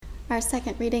Our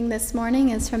second reading this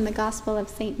morning is from the Gospel of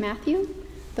St. Matthew,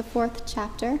 the 4th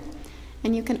chapter,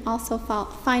 and you can also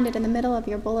find it in the middle of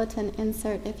your bulletin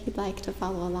insert if you'd like to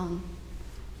follow along.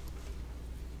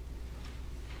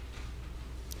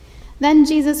 Then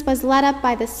Jesus was led up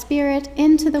by the Spirit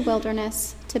into the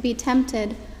wilderness to be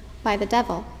tempted by the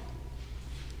devil.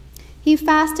 He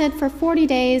fasted for 40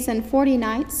 days and 40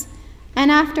 nights,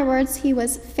 and afterwards he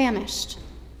was famished.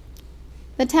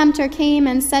 The tempter came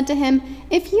and said to him,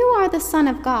 "If you are the Son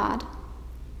of God,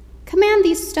 command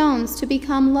these stones to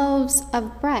become loaves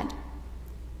of bread."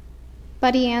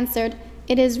 But he answered,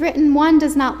 "It is written, one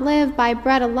does not live by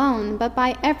bread alone, but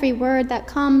by every word that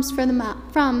comes from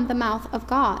the mouth of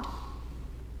God."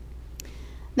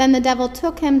 Then the devil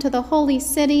took him to the holy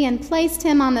city and placed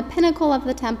him on the pinnacle of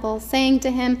the temple, saying to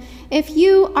him, "If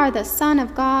you are the Son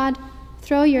of God,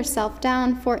 throw yourself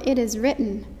down, for it is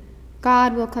written,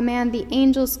 God will command the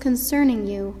angels concerning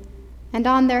you, and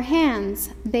on their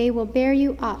hands they will bear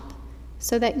you up,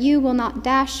 so that you will not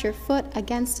dash your foot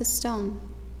against a stone."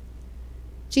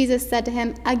 Jesus said to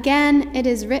him, "Again it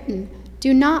is written,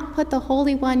 do not put the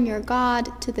Holy One your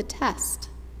God to the test."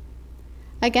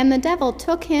 Again the devil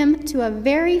took him to a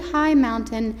very high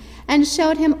mountain and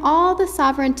showed him all the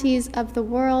sovereignties of the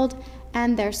world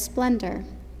and their splendor.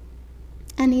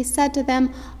 And he said to them,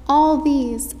 "All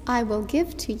these I will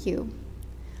give to you,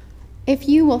 if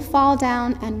you will fall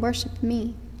down and worship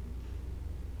me."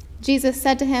 Jesus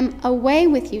said to him, "Away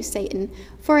with you, Satan,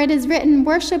 for it is written,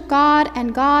 worship God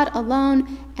and God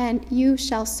alone, and you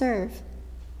shall serve."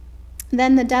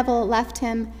 Then the devil left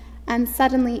him, and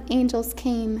suddenly angels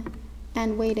came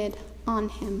and waited on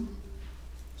him.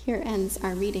 Here ends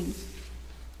our reading.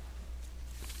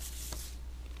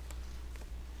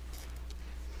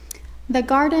 The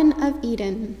Garden of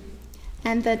Eden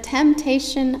and the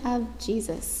temptation of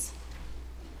Jesus.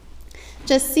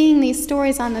 Just seeing these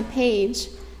stories on the page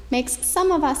makes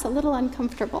some of us a little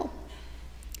uncomfortable.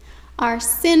 Our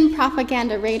sin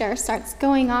propaganda radar starts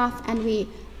going off and we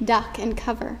duck and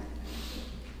cover.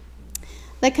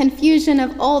 The confusion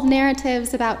of old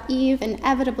narratives about Eve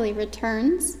inevitably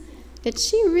returns. Did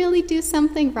she really do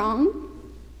something wrong?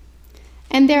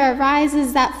 And there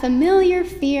arises that familiar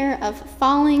fear of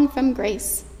falling from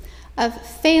grace, of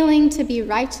failing to be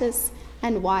righteous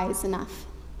and wise enough.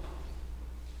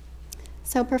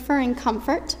 So preferring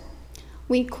comfort,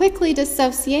 we quickly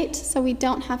dissociate so we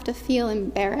don't have to feel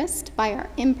embarrassed by our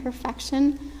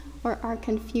imperfection or our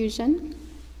confusion.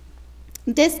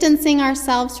 Distancing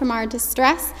ourselves from our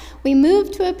distress, we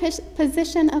move to a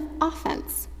position of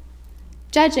offense,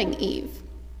 judging Eve,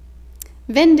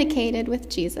 vindicated with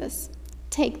Jesus.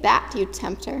 Take that, you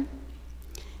tempter.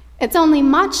 It's only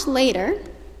much later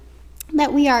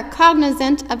that we are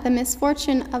cognizant of the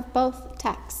misfortune of both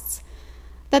texts,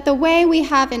 that the way we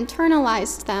have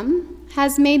internalized them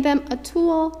has made them a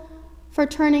tool for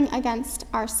turning against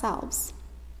ourselves.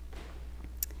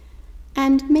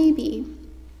 And maybe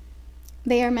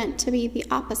they are meant to be the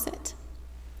opposite,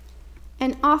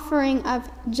 an offering of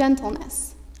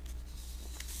gentleness.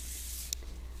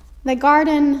 The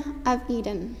Garden of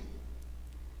Eden,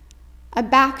 a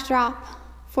backdrop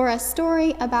for a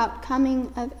story about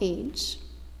coming of age,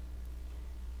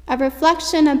 a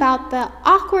reflection about the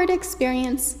awkward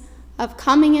experience of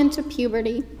coming into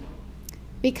puberty,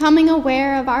 becoming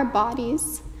aware of our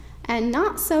bodies, and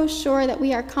not so sure that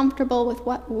we are comfortable with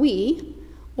what we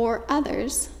or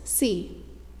others see.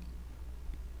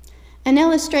 An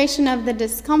illustration of the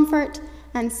discomfort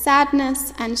and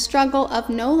sadness and struggle of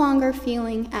no longer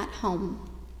feeling at home.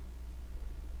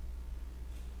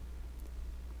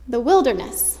 The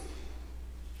wilderness,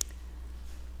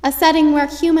 a setting where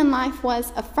human life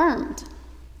was affirmed.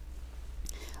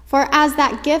 For as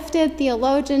that gifted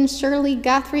theologian Shirley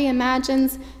Guthrie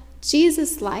imagines,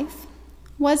 Jesus' life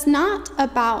was not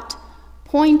about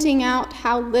pointing out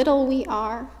how little we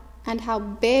are and how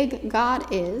big God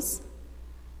is,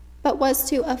 but was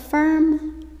to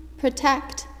affirm,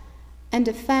 protect, and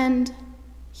defend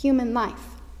human life.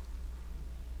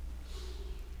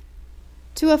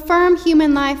 To affirm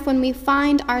human life when we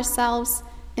find ourselves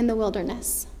in the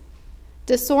wilderness,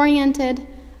 disoriented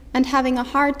and having a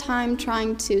hard time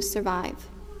trying to survive.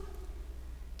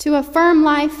 To affirm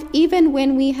life even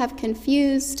when we have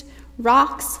confused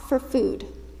rocks for food.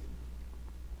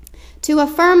 To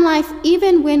affirm life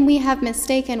even when we have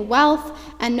mistaken wealth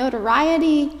and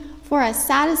notoriety for a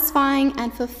satisfying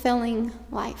and fulfilling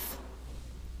life.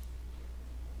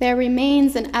 There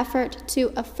remains an effort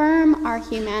to affirm our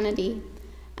humanity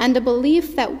and a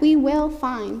belief that we will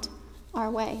find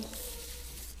our way.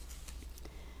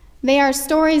 They are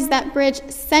stories that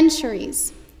bridge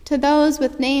centuries to those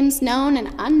with names known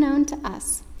and unknown to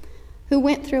us, who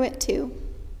went through it too.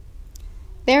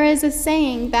 There is a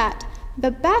saying that the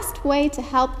best way to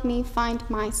help me find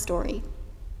my story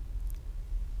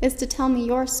is to tell me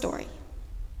your story.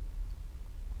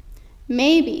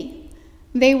 Maybe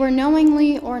they were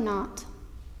knowingly or not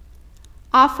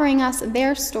offering us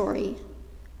their story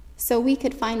so we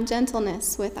could find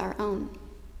gentleness with our own.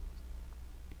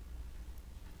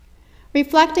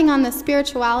 Reflecting on the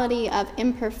spirituality of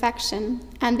imperfection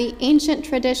and the ancient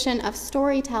tradition of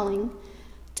storytelling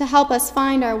to help us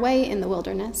find our way in the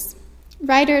wilderness,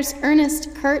 writers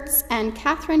Ernest Kurtz and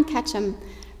Catherine Ketchum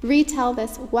retell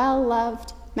this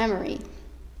well-loved memory.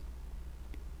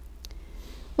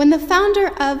 When the founder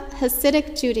of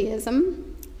Hasidic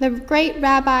Judaism, the great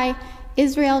Rabbi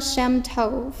Israel Shem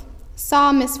Tov,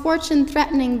 saw misfortune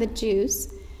threatening the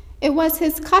Jews, it was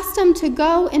his custom to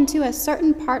go into a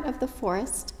certain part of the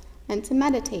forest and to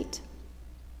meditate.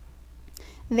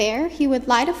 There he would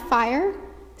light a fire,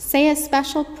 say a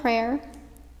special prayer,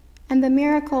 and the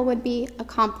miracle would be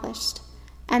accomplished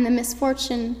and the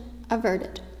misfortune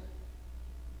averted.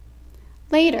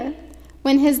 Later,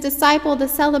 when his disciple, the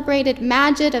celebrated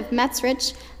Magid of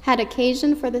Metzrich, had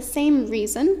occasion for the same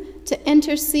reason to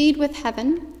intercede with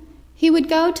heaven, he would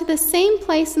go to the same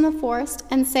place in the forest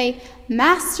and say,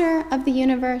 "Master of the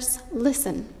universe,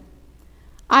 listen.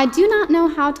 I do not know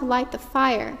how to light the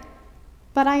fire,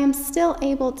 but I am still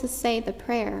able to say the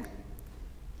prayer."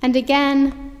 And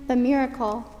again, the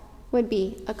miracle would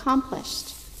be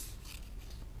accomplished.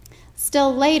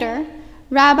 Still later,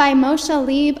 Rabbi Moshe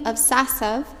Leib of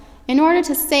Sasov, in order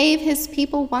to save his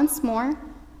people once more,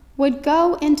 would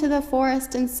go into the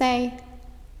forest and say,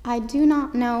 "I do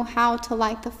not know how to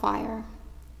light the fire.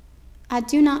 I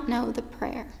do not know the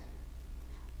prayer,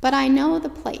 but I know the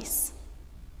place,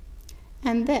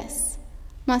 and this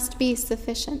must be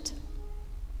sufficient."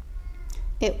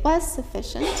 It was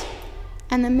sufficient,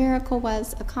 and the miracle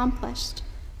was accomplished.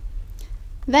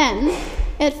 Then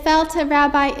it fell to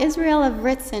Rabbi Israel of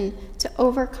Ritzin to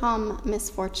overcome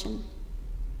misfortune.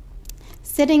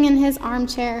 Sitting in his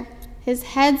armchair, his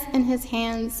head in his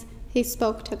hands, he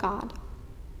spoke to God.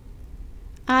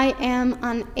 "I am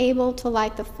unable to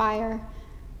light the fire,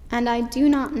 and I do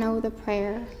not know the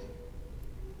prayer,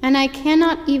 and I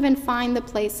cannot even find the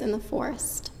place in the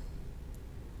forest.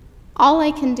 All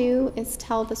I can do is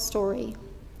tell the story,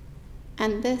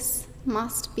 and this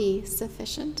must be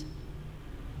sufficient."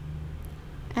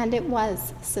 And it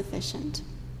was sufficient,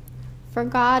 for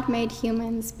God made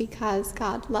humans because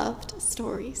God loved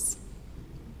stories.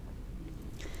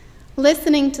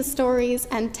 Listening to stories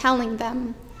and telling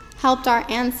them helped our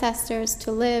ancestors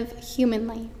to live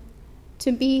humanly,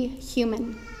 to be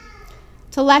human,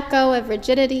 to let go of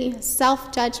rigidity,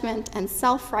 self-judgment, and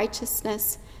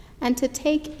self-righteousness, and to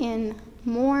take in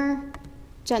more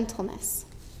gentleness.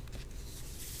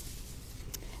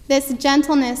 This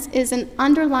gentleness is an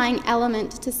underlying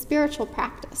element to spiritual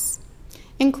practice,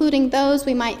 including those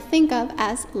we might think of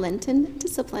as Lenten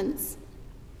disciplines.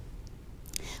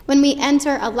 When we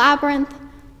enter a labyrinth,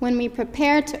 when we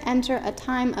prepare to enter a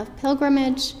time of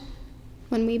pilgrimage,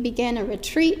 when we begin a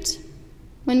retreat,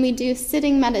 when we do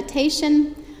sitting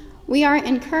meditation, we are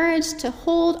encouraged to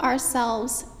hold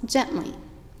ourselves gently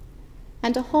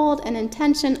and to hold an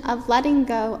intention of letting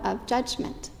go of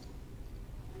judgment,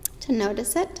 to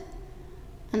notice it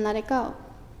and let it go.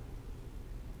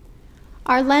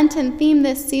 Our Lenten theme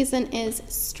this season is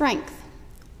Strength.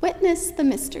 Witness the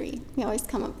mystery. We always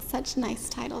come up with such nice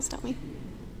titles, don't we?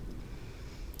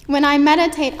 When I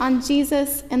meditate on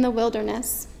Jesus in the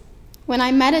wilderness, when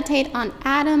I meditate on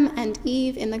Adam and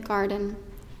Eve in the garden,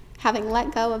 having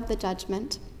let go of the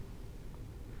judgment,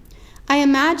 I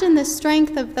imagine the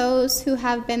strength of those who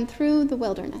have been through the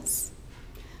wilderness,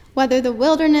 whether the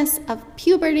wilderness of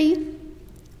puberty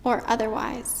or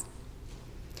otherwise.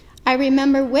 I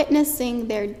remember witnessing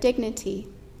their dignity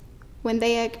when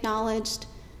they acknowledged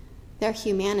their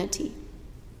humanity.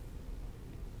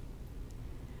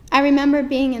 I remember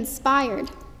being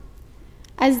inspired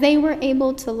as they were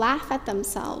able to laugh at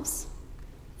themselves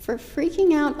for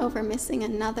freaking out over missing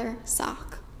another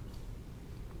sock.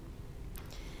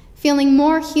 Feeling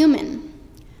more human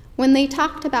when they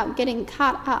talked about getting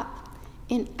caught up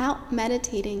in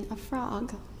out-meditating a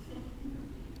frog.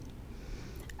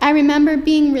 I remember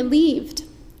being relieved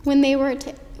when they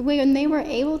were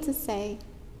able to say,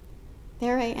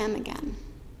 "There I am again."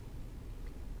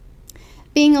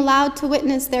 Being allowed to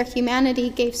witness their humanity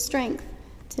gave strength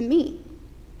to me.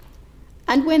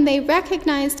 And when they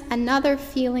recognized another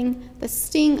feeling the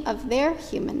sting of their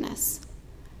humanness,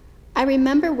 I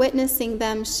remember witnessing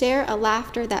them share a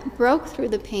laughter that broke through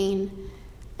the pain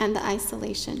and the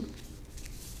isolation.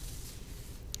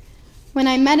 When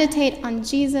I meditate on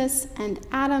Jesus and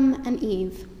Adam and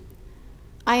Eve,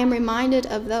 I am reminded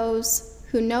of those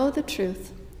who know the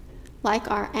truth, like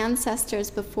our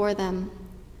ancestors before them,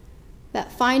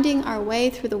 that finding our way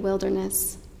through the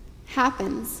wilderness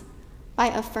happens by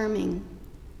affirming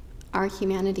our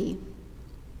humanity.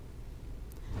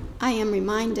 I am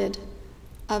reminded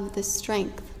of the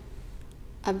strength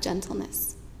of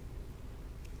gentleness.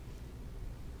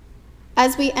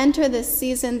 As we enter this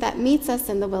season that meets us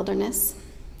in the wilderness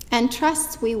and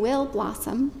trusts we will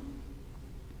blossom,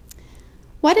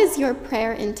 what is your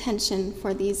prayer intention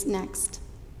for these next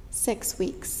 6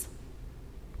 weeks?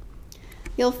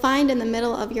 You'll find in the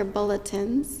middle of your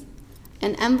bulletins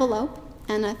an envelope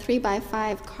and a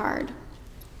 3x5 card.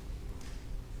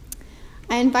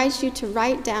 I invite you to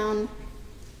write down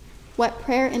what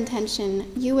prayer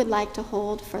intention you would like to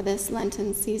hold for this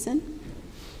Lenten season,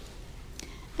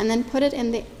 and then put it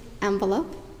in the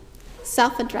envelope,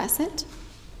 self-address it,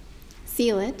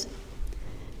 seal it,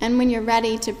 and when you're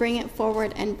ready to bring it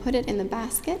forward and put it in the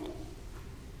basket,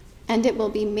 and it will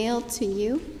be mailed to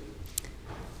you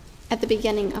at the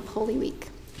beginning of Holy Week.